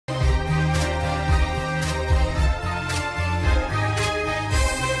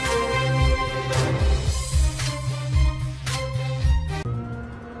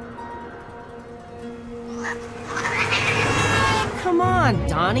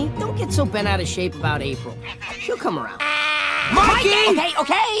Donnie, don't get so bent out of shape about April. She'll come around. Mikey!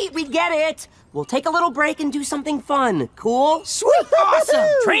 Okay, we get it. We'll take a little break and do something fun. Cool? Sweet! Awesome!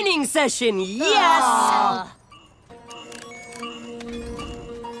 Training session, yes!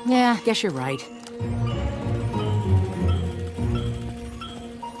 Yeah, guess you're right.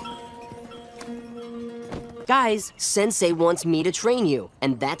 Guys, Sensei wants me to train you,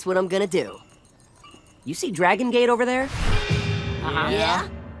 and that's what I'm gonna do. You see Dragon Gate over there? Uh-huh. Yeah?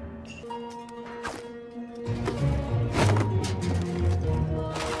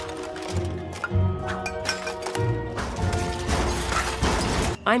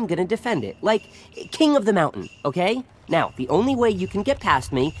 I'm gonna defend it, like king of the mountain, okay? Now, the only way you can get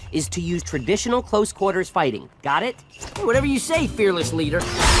past me is to use traditional close quarters fighting. Got it? Whatever you say, fearless leader.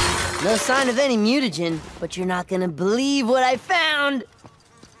 No sign of any mutagen, but you're not gonna believe what I found.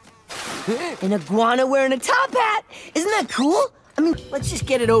 An iguana wearing a top hat! Isn't that cool? I mean, Let's just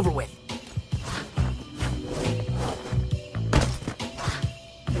get it over with.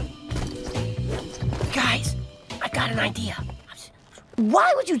 Guys, I got an idea.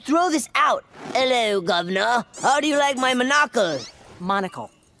 why would you throw this out? Hello, Governor. How do you like my monocle? Monocle.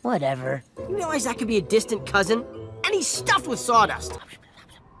 Whatever. You realize that could be a distant cousin? And he's stuffed with sawdust.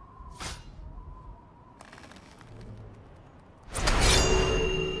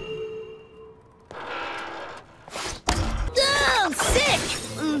 Oh, sick!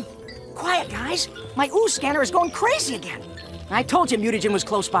 Quiet, guys. My ooze scanner is going crazy again. I told you mutagen was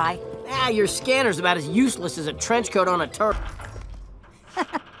close by. Ah, your scanner's about as useless as a trench coat on a turf.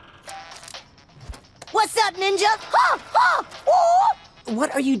 What's up, ninja? Ha! Ha! Oh!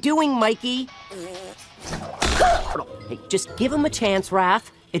 What are you doing, Mikey? Hey, just give him a chance,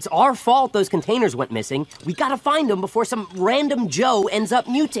 Raph. It's our fault those containers went missing. We gotta find them before some random Joe ends up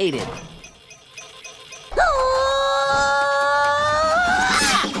mutated.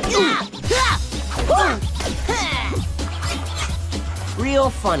 Real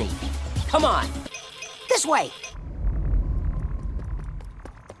funny. Come on. This way.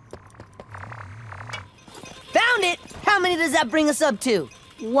 Found it! How many does that bring us up to?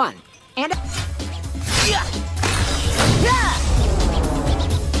 1. And...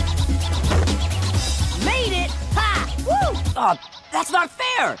 Made it! Ha! Woo! That's not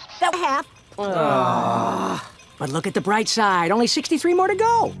fair. that half. But look at the bright side. Only 63 more to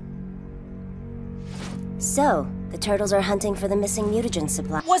go. So, the turtles are hunting for the missing mutagen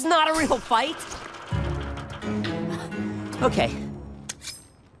supply. Was not a real fight. Okay.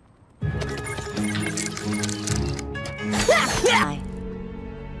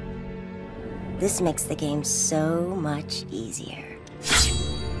 This makes the game so much easier.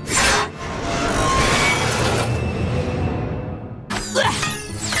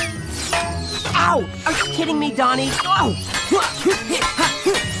 Ow! Are you kidding me, Donnie? Ow!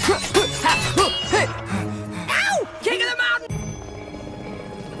 Ow! King of the mountain!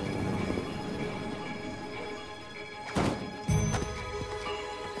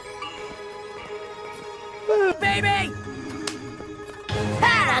 Baby!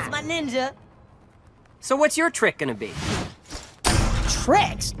 That's my ninja. So what's your trick gonna be?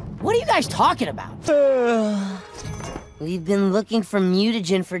 Tricks? What are you guys talking about? We've been looking for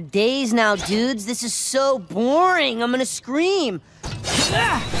mutagen for days now, dudes. This is so boring. I'm gonna scream.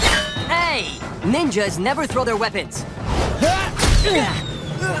 Hey! Ninjas never throw their weapons.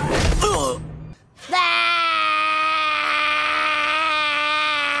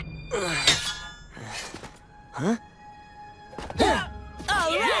 Huh?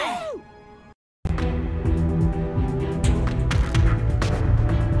 All right.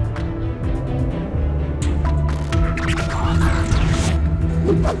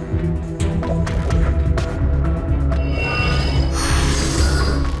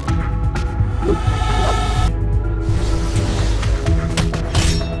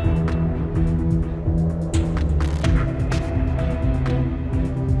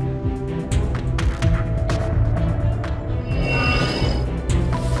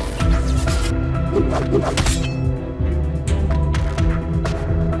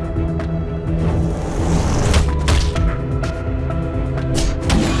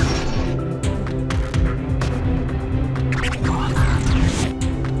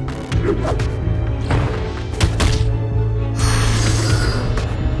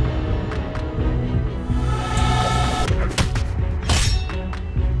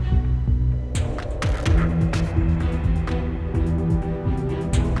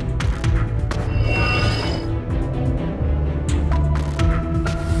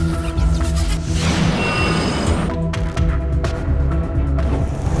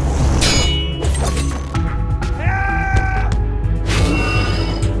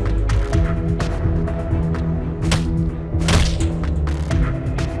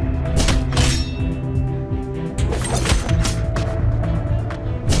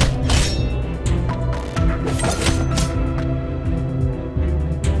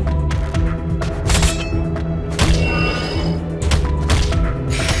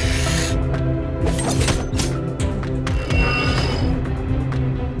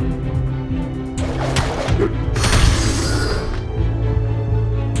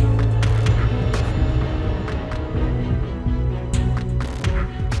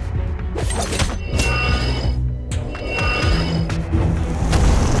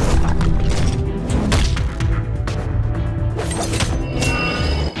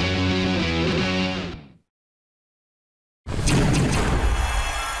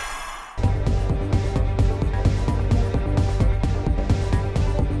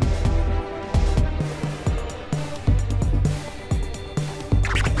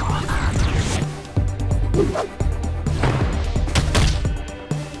 Bye.